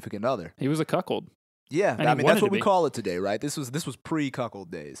significant other. He was a cuckold. Yeah. I mean, that's what we call it today, right? This was pre-cuckold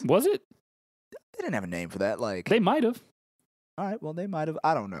days. Was it? They didn't have a name for that. They might have. All right, well, they might have.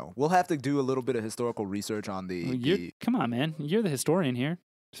 I don't know. We'll have to do a little bit of historical research on Come on, man. You're the historian here.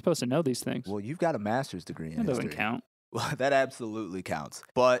 You're supposed to know these things. Well, you've got a master's degree in history. That doesn't count. Well, that absolutely counts.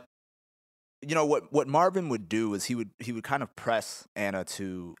 But, what Marvin would do is he would kind of press Anna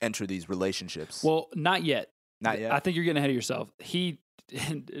to enter these relationships. Well, not yet. Not yet? I think you're getting ahead of yourself.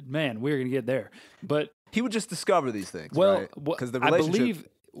 Man, we're going to get there. But he would just discover these things, well, right? Because the relationship... I believe...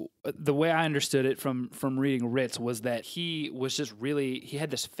 The way I understood it from reading Ritz was that he was just he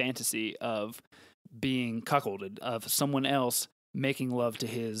had this fantasy of being cuckolded, of someone else making love to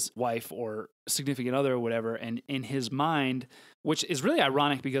his wife or significant other or whatever. And in his mind, which is really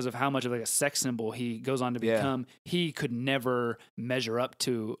ironic because of how much of like a sex symbol he goes on to become, he could never measure up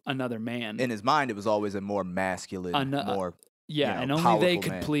to another man. In his mind, it was always a more masculine, more... Yeah, and only they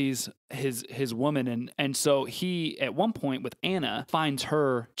could please his woman. And so he, at one point with Anna, finds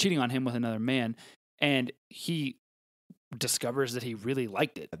her cheating on him with another man, and he discovers that he really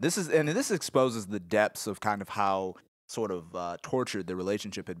liked it. This exposes the depths of kind of how sort of tortured the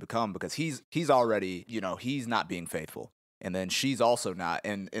relationship had become, because he's already, he's not being faithful. And then she's also not.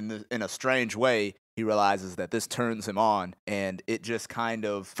 And in a strange way, he realizes that this turns him on, and it just kind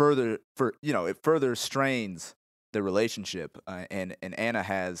of further strains the relationship, and Anna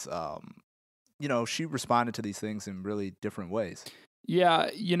has, she responded to these things in really different ways. Yeah,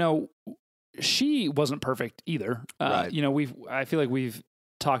 she wasn't perfect either. Right. I feel like we've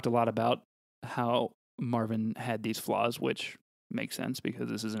talked a lot about how Marvin had these flaws, which makes sense because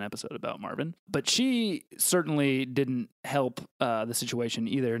this is an episode about Marvin. But she certainly didn't help the situation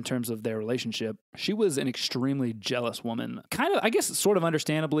either in terms of their relationship. She was an extremely jealous woman. Kind of, I guess, sort of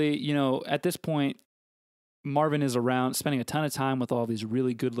understandably, at this point, Marvin is around spending a ton of time with all these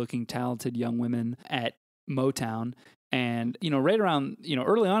really good-looking, talented young women at Motown. And, right around,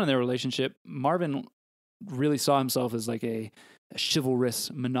 early on in their relationship, Marvin really saw himself as like a chivalrous,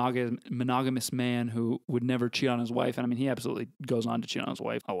 monogamous man who would never cheat on his wife. And I mean, he absolutely goes on to cheat on his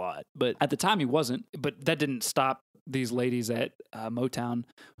wife a lot. But at the time, he wasn't. But that didn't stop these ladies at Motown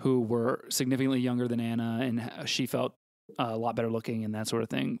who were significantly younger than Anna, and she felt a lot better looking and that sort of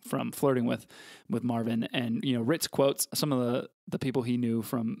thing from flirting with Marvin. And Ritz quotes some of the people he knew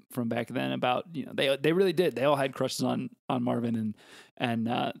from back then about they really did, they all had crushes on Marvin, and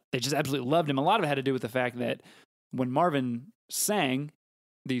they just absolutely loved him. A lot of it had to do with the fact that when Marvin sang,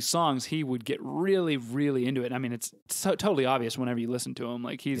 these songs, he would get really, really into it. I mean, it's totally obvious whenever you listen to him.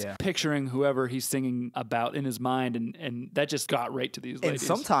 Like, he's picturing whoever he's singing about in his mind, and that just got right to these ladies. And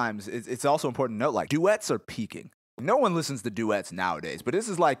sometimes it's also important to note, like, duets are peaking. No one listens to duets nowadays, but this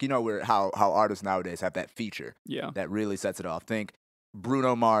is like, where how artists nowadays have that feature that really sets it off. Think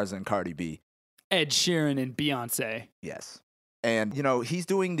Bruno Mars and Cardi B. Ed Sheeran and Beyonce. Yes. And, he's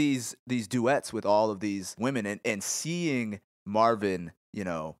doing these duets with all of these women and seeing Marvin,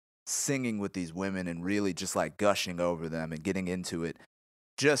 singing with these women and really just like gushing over them and getting into it.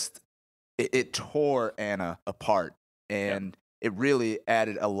 It tore Anna apart, and it really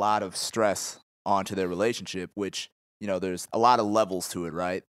added a lot of stress onto their relationship, which, there's a lot of levels to it,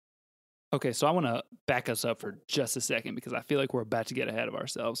 right? Okay, so I want to back us up for just a second because I feel like we're about to get ahead of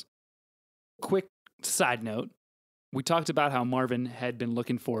ourselves. Quick side note. We talked about how Marvin had been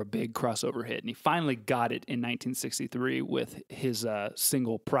looking for a big crossover hit, and he finally got it in 1963 with his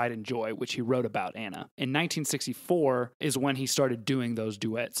single Pride and Joy, which he wrote about Anna. In 1964 is when he started doing those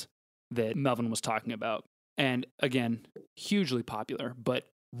duets that Melvin was talking about. And again, hugely popular, but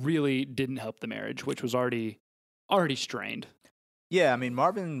really didn't help the marriage, which was already strained. Yeah, I mean,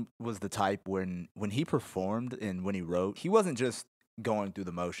 Marvin was the type when he performed and when he wrote, he wasn't just going through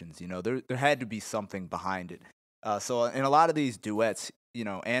the motions. There had to be something behind it. So in a lot of these duets,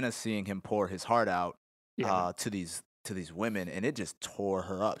 Anna's seeing him pour his heart out to these women, and it just tore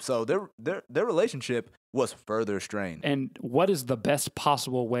her up. So their relationship was further strained. And what is the best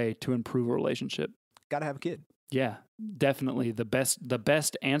possible way to improve a relationship? Got to have a kid. Yeah, definitely. The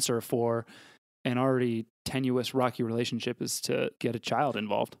best answer for an already tenuous, rocky relationship is to get a child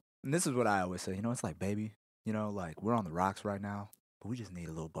involved. And this is what I always say. It's like, baby, like we're on the rocks right now. But we just need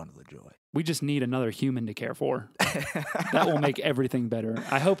a little bundle of joy. We just need another human to care for. That will make everything better.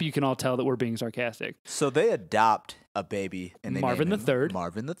 I hope you can all tell that we're being sarcastic. So they adopt a baby, and they Marvin name the Third.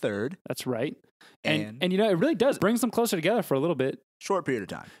 Marvin the Third. That's right. And it really does brings them closer together for a little bit. Short period of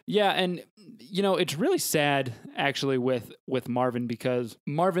time. Yeah, and it's really sad actually with Marvin, because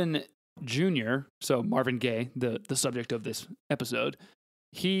Marvin Jr., so Marvin Gaye, the subject of this episode,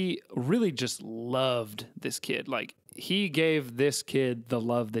 he really just loved this kid. Like, he gave this kid the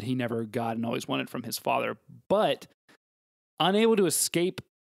love that he never got and always wanted from his father. But unable to escape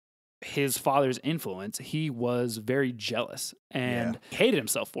his father's influence, he was very jealous and hated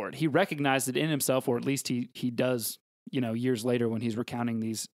himself for it. He recognized it in himself, or at least he does, years later when he's recounting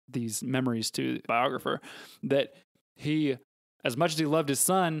these memories to the biographer, that he, as much as he loved his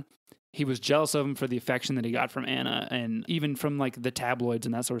son, he was jealous of him for the affection that he got from Anna, and even from like the tabloids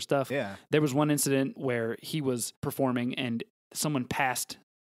and that sort of stuff. Yeah. There was one incident where he was performing and someone passed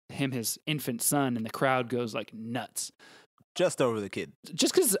him his infant son, and the crowd goes like nuts. Just over the kid.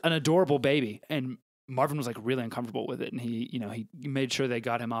 Just because an adorable baby. And Marvin was like really uncomfortable with it, and he made sure they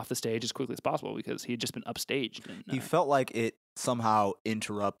got him off the stage as quickly as possible because he had just been upstaged. And, he felt like it somehow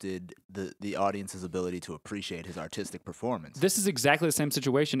interrupted the audience's ability to appreciate his artistic performance. This is exactly the same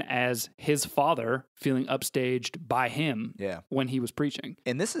situation as his father feeling upstaged by him when he was preaching.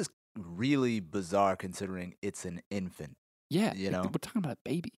 And this is really bizarre considering it's an infant. Yeah, we're talking about a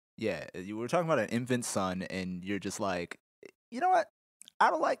baby. Yeah, we're talking about an infant son, and you're just like, you know what? I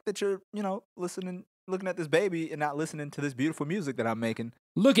don't like that you're, looking at this baby and not listening to this beautiful music that I'm making.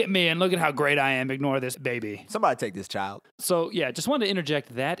 Look at me and look at how great I am. Ignore this baby. Somebody take this child. So, just wanted to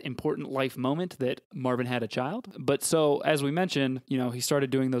interject that important life moment that Marvin had a child. But so, as we mentioned, he started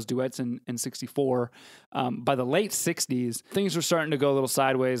doing those duets in 64. By the late 60s, things were starting to go a little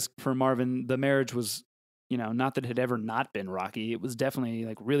sideways for Marvin. The marriage was, not that it had ever not been rocky. It was definitely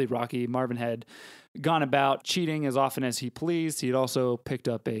like really rocky. Marvin had gone about cheating as often as he pleased. He had also picked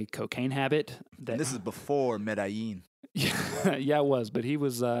up a cocaine habit. And this is before Medellin. Yeah, it was, but he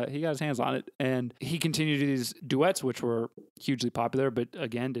got his hands on it, and he continued to do these duets, which were hugely popular, but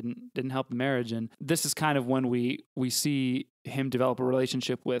again, didn't help the marriage. And this is kind of when we see him develop a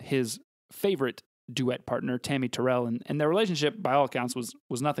relationship with his favorite duet partner, Tammy Terrell, and their relationship, by all accounts,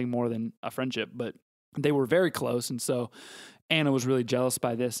 was nothing more than a friendship, but they were very close, and so Anna was really jealous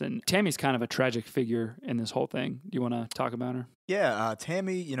by this, and Tammy's kind of a tragic figure in this whole thing. Do you want to talk about her? Yeah,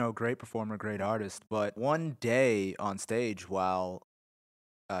 Tammy, great performer, great artist, but one day on stage while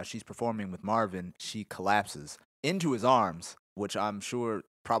she's performing with Marvin, she collapses into his arms, which I'm sure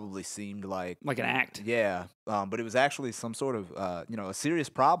probably seemed like an act. Yeah, but it was actually some sort of, a serious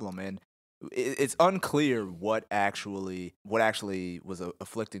problem, and it's unclear what actually was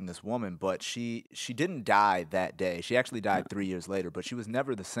afflicting this woman, but she didn't die that day. She actually died 3 years later, but she was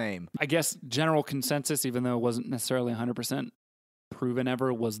never the same. I guess general consensus, even though it wasn't necessarily 100% proven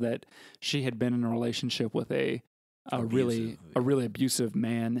ever, was that she had been in a relationship with a a really abusive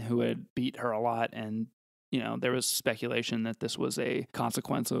man who had beat her a lot, and there was speculation that this was a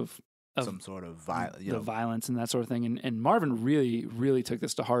consequence of some sort of violence and that sort of thing. And Marvin really, really took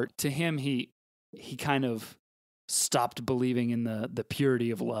this to heart. To him, he kind of stopped believing in the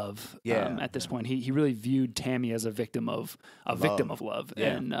purity of love. At this point, he really viewed Tammy as a victim of love,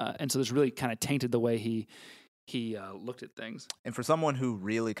 and so this really kind of tainted the way he looked at things. And for someone who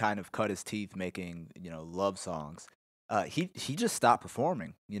really kind of cut his teeth making love songs, he just stopped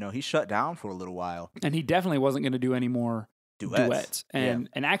performing. He shut down for a little while, and he definitely wasn't going to do any more duets. And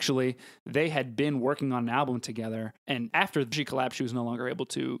actually, they had been working on an album together, and after she collapsed, she was no longer able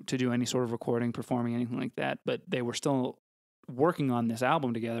to do any sort of recording, performing, anything like that, but they were still working on this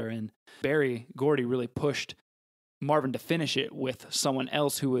album together, and Berry Gordy really pushed Marvin to finish it with someone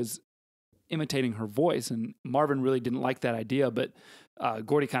else who was imitating her voice, and Marvin really didn't like that idea, but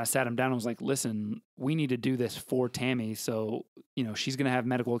Gordy kind of sat him down and was like, listen, we need to do this for Tammy, so she's going to have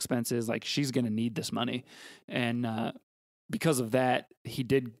medical expenses, like she's going to need this money, and because of that, he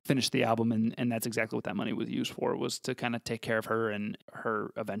did finish the album, and that's exactly what that money was used for, was to kind of take care of her and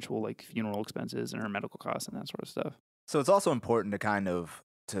her eventual like funeral expenses and her medical costs and that sort of stuff. So it's also important to kind of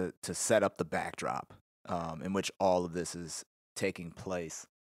to set up the backdrop in which all of this is taking place.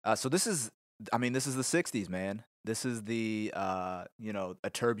 So this is the 60s, man. This is the a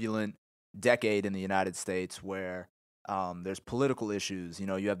turbulent decade in the United States where there's political issues.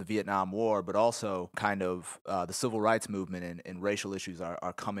 You have the Vietnam War, but also kind of the civil rights movement and racial issues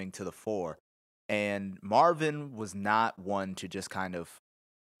are coming to the fore. And Marvin was not one to just kind of,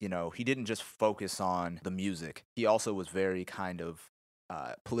 he didn't just focus on the music. He also was very kind of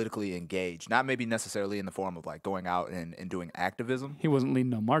politically engaged, not maybe necessarily in the form of like going out and doing activism. He wasn't leading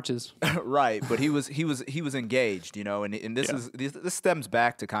no marches, right? But he was engaged, and this stems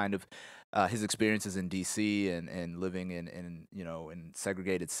back to kind of his experiences in D.C. and living in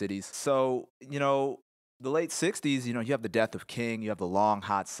segregated cities. So the late 60s, you have the death of King, you have the long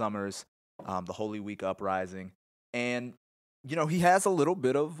hot summers, the Holy Week uprising, and he has a little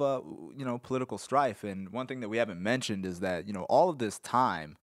bit of, political strife. And one thing that we haven't mentioned is that, all of this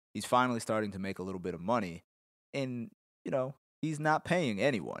time, he's finally starting to make a little bit of money. And, he's not paying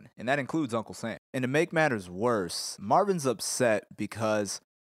anyone. And that includes Uncle Sam. And to make matters worse, Marvin's upset because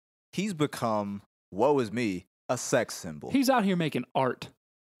he's become, woe is me, a sex symbol. He's out here making art.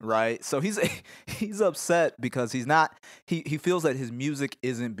 Right? So he's upset because he feels that his music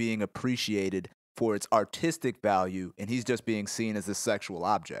isn't being appreciated for its artistic value, and he's just being seen as a sexual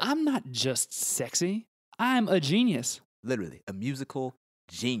object. I'm not just sexy. I'm a genius. Literally, a musical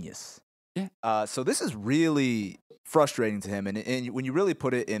genius. Yeah. So this is really frustrating to him, and when you really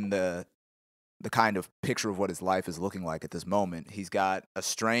put it in the kind of picture of what his life is looking like at this moment, he's got a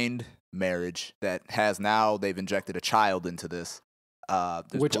strained marriage that has now, they've injected a child into this.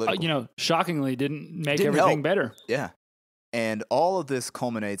 Which, shockingly didn't everything help. Better. Yeah. And all of this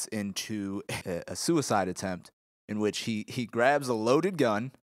culminates into a suicide attempt in which he grabs a loaded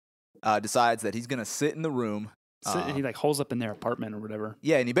gun, decides that he's going to sit in the room. He holes up in their apartment or whatever.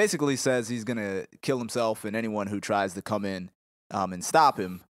 Yeah, and he basically says he's going to kill himself and anyone who tries to come in and stop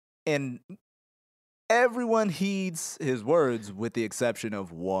him. And everyone heeds his words with the exception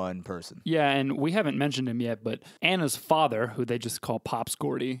of one person. Yeah, and we haven't mentioned him yet, but Anna's father, who they just call Pops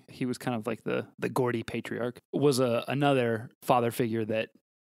Gordy, he was kind of like the Gordy patriarch, was another father figure that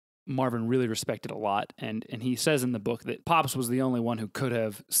Marvin really respected a lot. And he says in the book that Pops was the only one who could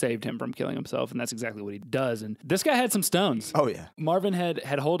have saved him from killing himself, and that's exactly what he does. And this guy had some stones. Oh, yeah. Marvin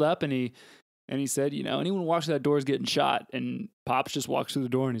had holed up, and he said, anyone who walks through that door is getting shot. And Pops just walks through the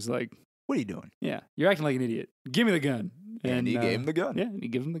door, and he's like, what are you doing? Yeah, you're acting like an idiot. Give me the gun. And he gave him the gun. Yeah, and he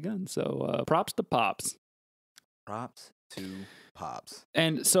gives him the gun. So props to Pops. Props to Pops.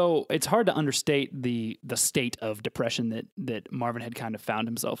 And so it's hard to understate the state of depression that Marvin had kind of found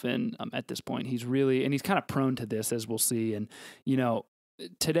himself in at this point. He's kind of prone to this, as we'll see. And,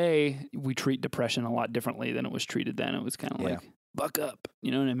 today we treat depression a lot differently than it was treated then. It was kind of like, buck up.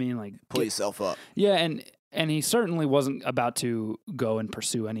 You know what I mean? Like, pull yourself up. Yeah, and he certainly wasn't about to go and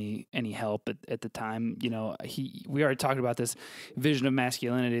pursue any help at the time. We already talked about this vision of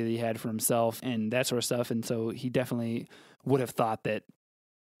masculinity that he had for himself and that sort of stuff. And so he definitely would have thought that,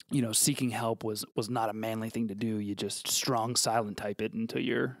 seeking help was not a manly thing to do. You just strong silent type it until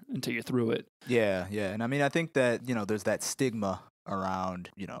you're through it. Yeah. And I think that, there's that stigma around,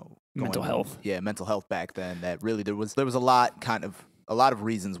 mental health. Yeah, mental health back then, that really there was a lot of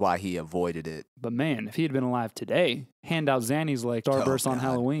reasons why he avoided it. But man, if he had been alive today, hand out Xannies like Starburst on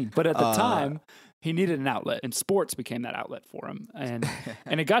Halloween. But at the time, he needed an outlet, and sports became that outlet for him. And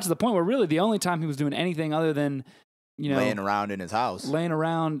it got to the point where really the only time he was doing anything other than laying around in his house. Laying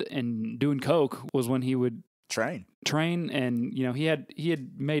around and doing coke was when he would train. And he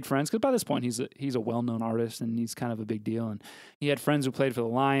had made friends, because by this point he's a well-known artist and he's kind of a big deal, and he had friends who played for the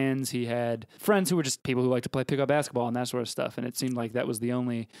Lions. He had friends who were just people who liked to play pickup basketball and that sort of stuff, and it seemed like that was the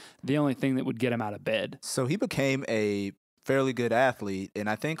only thing that would get him out of bed. So he became a fairly good athlete, and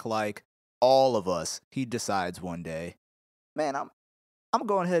I think like all of us, he decides one day, man, I'm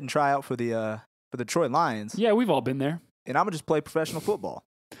going ahead and try out for the Detroit Lions. Yeah, we've all been there. And I'm gonna just play professional football.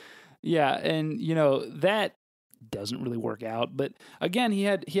 Yeah, and that doesn't really work out. But again, he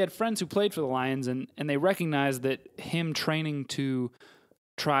had friends who played for the Lions, and they recognized that him training to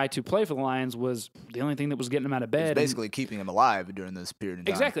try to play for the Lions was the only thing that was getting him out of bed. It was basically keeping him alive during this period of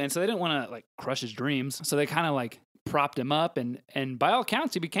time. Exactly, and so they didn't want to like crush his dreams. So they kind of like propped him up, and by all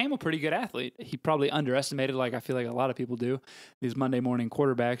accounts, he became a pretty good athlete. He probably underestimated, like I feel like a lot of people do, these Monday morning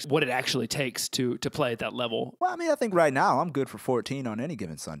quarterbacks, what it actually takes to play at that level. Well, I mean, I think right now I'm good for 14 on any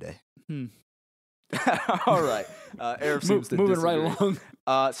given Sunday. All right. Arab seems to moving disagree. right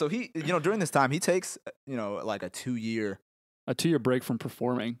along. So he, during this time, he takes, like a 2-year break from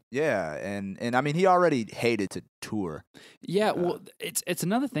performing. Yeah, and I mean, he already hated to tour. Yeah, well, it's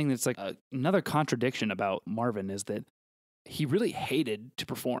another thing that's like another contradiction about Marvin is that he really hated to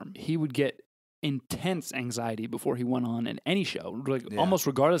perform. He would get intense anxiety before he went on in any show, almost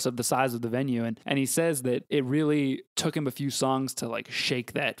regardless of the size of the venue. And he says that it really took him a few songs to like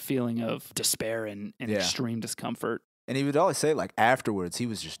shake that feeling of despair and extreme discomfort. And he would always say, like, afterwards, he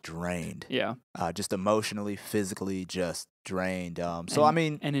was just drained. Yeah. Just emotionally, physically, just drained. I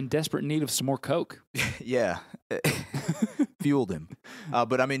mean... And in desperate need of some more coke. Yeah. Fueled him.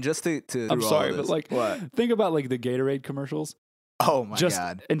 But, I mean, just to I'm sorry, but, like, what? Think about, like, the Gatorade commercials. Oh, my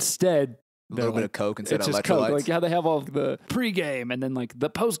God. Instead... A little bit of Coke instead of electrolytes. Coke. Like how they have all of the pregame and then, like, the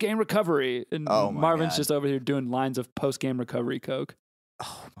postgame recovery. And Marvin's just over here doing lines of postgame recovery Coke.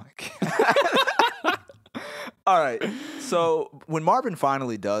 Oh, my God. All right. So when Marvin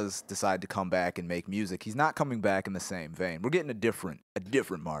finally does decide to come back and make music, he's not coming back in the same vein. We're getting a different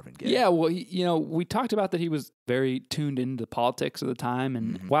Marvin Gaye. Yeah, well, we talked about that he was very tuned into politics at the time,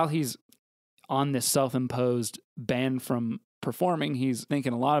 and while he's on this self-imposed ban from performing, he's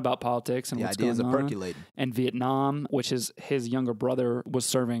thinking a lot about politics and what's going on. The ideas are percolating. And Vietnam, which is his younger brother was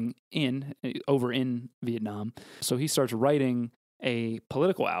serving over in Vietnam. So he starts writing a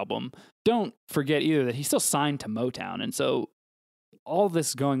political album. Don't forget either that he's still signed to Motown. And so all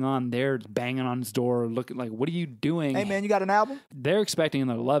this going on, they're banging on his door, looking like, what are you doing? Hey, man, you got an album? They're expecting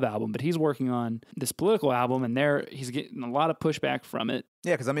another love album, but he's working on this political album, and he's getting a lot of pushback from it.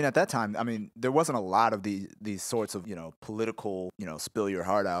 Yeah, because, I mean, at that time, I mean, there wasn't a lot of these sorts of, political, spill your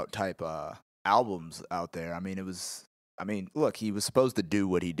heart out type albums out there. I mean, look, he was supposed to do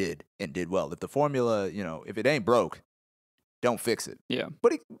what he did and did well. If the formula, if it ain't broke, don't fix it. Yeah.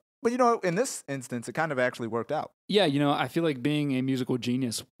 But in this instance, it kind of actually worked out. Yeah, I feel like being a musical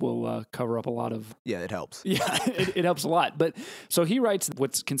genius will cover up a lot of... Yeah, it helps. Yeah, it helps a lot. But so he writes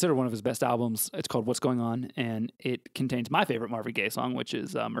what's considered one of his best albums. It's called What's Going On, and it contains my favorite Marvin Gaye song, which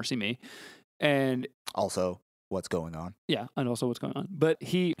is Mercy Me. And also, What's Going On. Yeah, and also What's Going On. But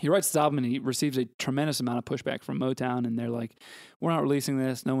he writes this album, and he receives a tremendous amount of pushback from Motown, and they're like, we're not releasing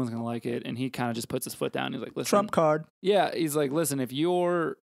this. No one's going to like it. And he kind of just puts his foot down. He's like, listen. Trump card. Yeah, he's like, listen, if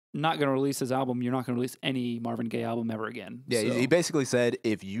you're not going to release this album, you're not going to release any Marvin Gaye album ever again. Yeah, he basically said,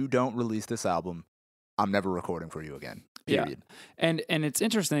 if you don't release this album, I'm never recording for you again. Period. Yeah. And it's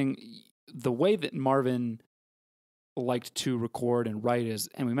interesting, the way that Marvin liked to record and write is,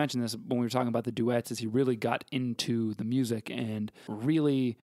 and we mentioned this when we were talking about the duets, is he really got into the music and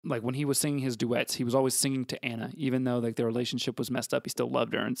really... Like when he was singing his duets, he was always singing to Anna, even though like their relationship was messed up. He still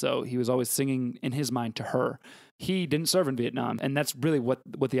loved her, and so he was always singing in his mind to her. He didn't serve in Vietnam, and that's really what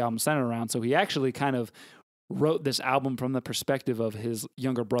the album centered around. So he actually kind of wrote this album from the perspective of his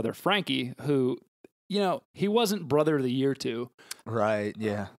younger brother Frankie, who, he wasn't brother of the year to. Right.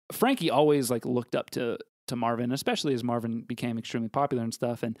 Yeah. Frankie always like looked up to Marvin, especially as Marvin became extremely popular and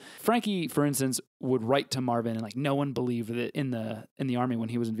stuff. And Frankie, for instance, would write to Marvin, and like no one believed that in the army when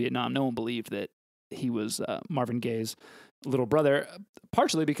he was in Vietnam, no one believed that he was Marvin Gaye's little brother.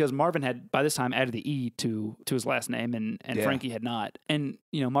 Partially because Marvin had by this time added the E to his last name, and Frankie had not. And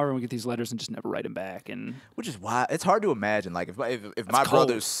Marvin would get these letters and just never write him back. And which is why it's hard to imagine. Like if my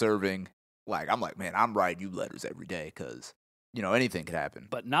brother's serving, like I'm like, man, I'm writing you letters every day because anything could happen.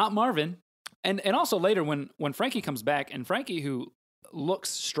 But not Marvin. And also later when Frankie comes back, and Frankie, who looks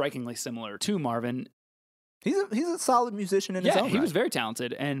strikingly similar to Marvin, he's a solid musician in his own right. He was very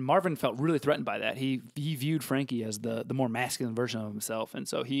talented, and Marvin felt really threatened by that. He viewed Frankie as the more masculine version of himself, and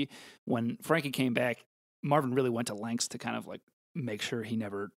so when Frankie came back, Marvin really went to lengths to kind of like make sure he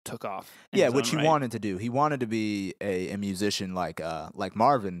never took off. Yeah, which he wanted to do. He wanted to be a musician like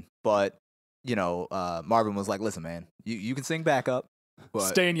Marvin, but Marvin was like, "Listen, man, you can sing backup, but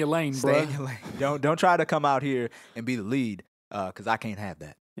stay in your lane, bro. Stay in your lane. Don't try to come out here and be the lead, because I can't have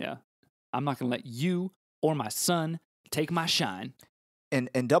that." Yeah, I'm not gonna let you or my son take my shine. And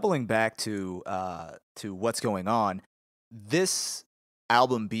doubling back to what's going on, this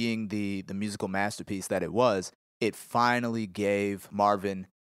album being the musical masterpiece that it was, it finally gave Marvin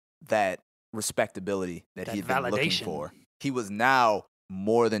that respectability that he'd been looking for. He was now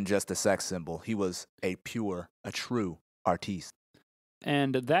more than just a sex symbol. He was a true artiste.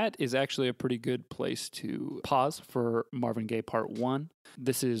 And that is actually a pretty good place to pause for Marvin Gaye Part 1.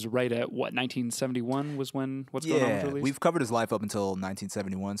 This is right at, 1971 was when What's Going On was released? We've covered his life up until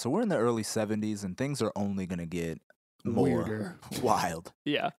 1971, so we're in the early 70s, and things are only going to get more weirder, wild.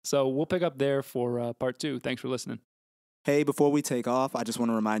 Yeah, so we'll pick up there for Part 2. Thanks for listening. Hey, before we take off, I just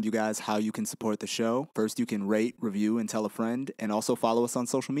want to remind you guys how you can support the show. First, you can rate, review, and tell a friend, and also follow us on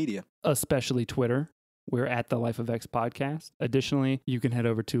social media. Especially Twitter. We're at the Life of X Podcast. Additionally, you can head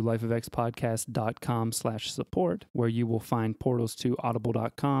over to lifeofxpodcast.com/support, where you will find portals to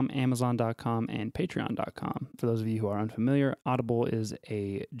audible.com, amazon.com, and patreon.com. For those of you who are unfamiliar, Audible is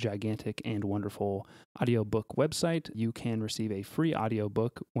a gigantic and wonderful audiobook website. You can receive a free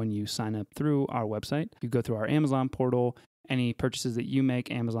audiobook when you sign up through our website. You go through our Amazon portal. Any purchases that you make,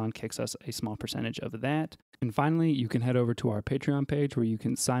 Amazon kicks us a small percentage of that. And finally, you can head over to our Patreon page where you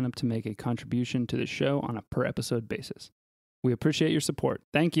can sign up to make a contribution to the show on a per episode basis. We appreciate your support.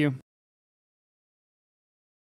 Thank you.